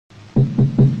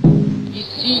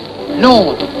Voici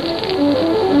Londres.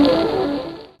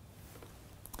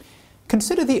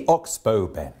 Consider the Oxbow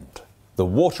Bend, the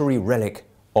watery relic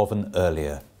of an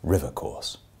earlier river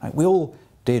course. Right? We all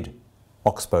did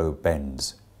Oxbow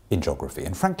Bends in geography,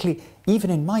 and frankly, even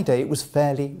in my day, it was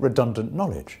fairly redundant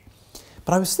knowledge.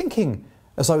 But I was thinking,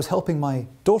 as I was helping my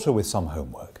daughter with some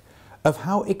homework, of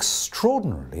how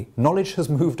extraordinarily knowledge has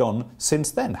moved on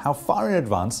since then, how far in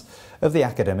advance of the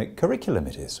academic curriculum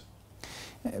it is.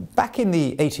 Back in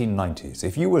the 1890s,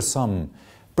 if you were some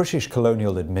British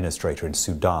colonial administrator in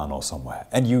Sudan or somewhere,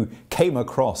 and you came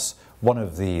across one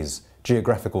of these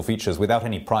geographical features without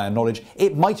any prior knowledge,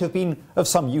 it might have been of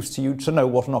some use to you to know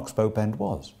what an Oxbow Bend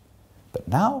was. But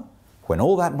now, when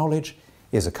all that knowledge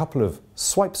is a couple of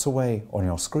swipes away on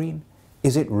your screen,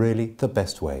 is it really the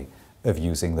best way of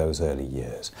using those early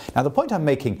years? Now, the point I'm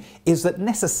making is that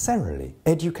necessarily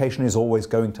education is always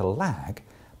going to lag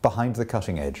behind the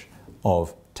cutting edge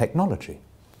of technology.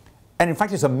 And in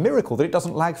fact, it's a miracle that it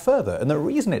doesn't lag further. And the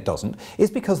reason it doesn't is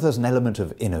because there's an element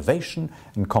of innovation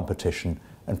and competition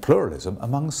and pluralism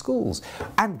among schools.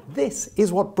 And this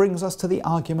is what brings us to the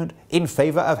argument in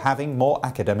favour of having more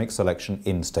academic selection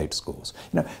in state schools.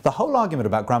 You know, the whole argument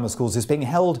about grammar schools is being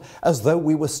held as though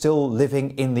we were still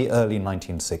living in the early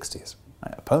 1960s.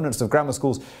 Opponents of grammar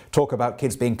schools talk about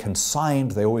kids being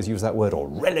consigned, they always use that word, or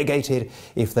relegated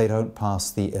if they don't pass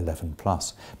the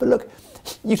 11+. But look,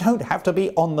 you don't have to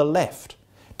be on the left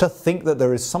to think that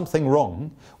there is something wrong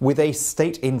with a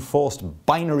state-enforced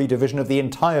binary division of the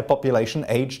entire population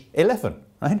aged 11.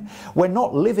 Right? We're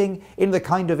not living in the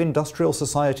kind of industrial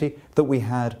society that we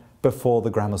had before the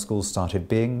grammar schools started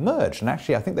being merged. And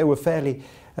actually, I think they were fairly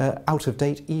out of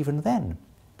date even then.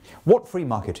 What free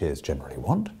marketeers generally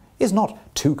want is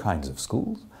not two kinds of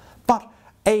schools, but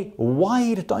a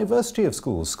wide diversity of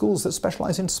schools. Schools that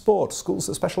specialise in sport, schools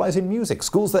that specialise in music,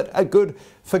 schools that are good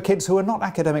for kids who are not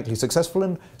academically successful,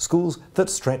 and schools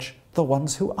that stretch the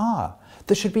ones who are.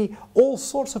 There should be all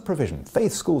sorts of provision: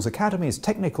 faith schools, academies,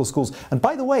 technical schools. And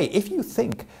by the way, if you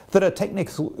think that a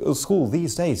technical school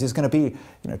these days is going to be,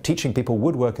 teaching people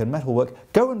woodwork and metalwork,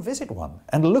 go and visit one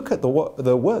and look at the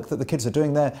work that the kids are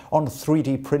doing there on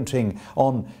 3D printing,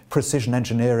 on precision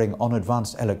engineering, on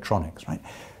advanced electronics. Right?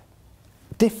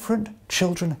 Different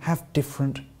children have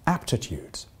different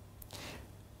aptitudes.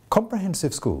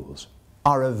 Comprehensive schools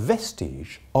are a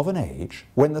vestige of an age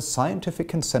when the scientific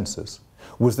consensus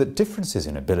was that differences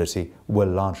in ability were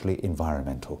largely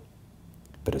environmental.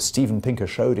 But as Steven Pinker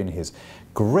showed in his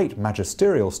great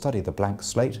magisterial study, The Blank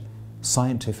Slate,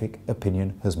 scientific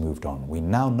opinion has moved on. We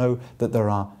now know that there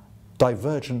are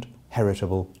divergent,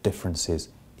 heritable differences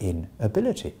in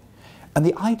ability. And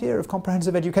the idea of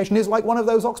comprehensive education is like one of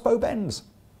those Oxbow Bends.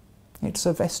 It's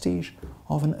a vestige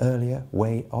of an earlier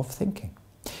way of thinking.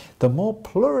 The more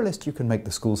pluralist you can make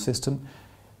the school system,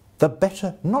 the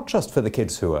better, not just for the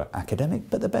kids who are academic,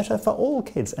 but the better for all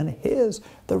kids. And here's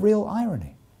the real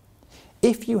irony.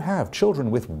 If you have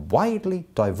children with widely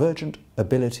divergent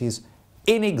abilities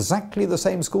in exactly the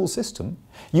same school system,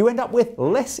 you end up with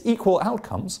less equal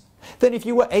outcomes than if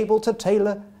you were able to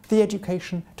tailor the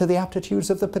education to the aptitudes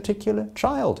of the particular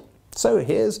child. So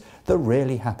here's the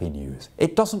really happy news.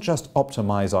 It doesn't just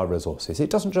optimize our resources. It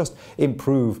doesn't just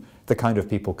improve the kind of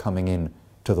people coming in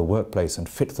to the workplace and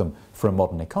fit them for a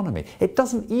modern economy. It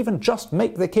doesn't even just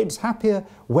make the kids happier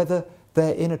whether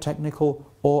they're in a technical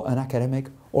or an academic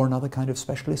or another kind of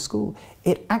specialist school.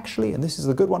 It actually, and this is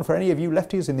the good one for any of you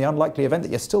lefties in the unlikely event that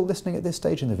you're still listening at this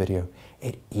stage in the video,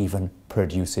 it even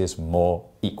produces more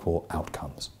equal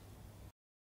outcomes.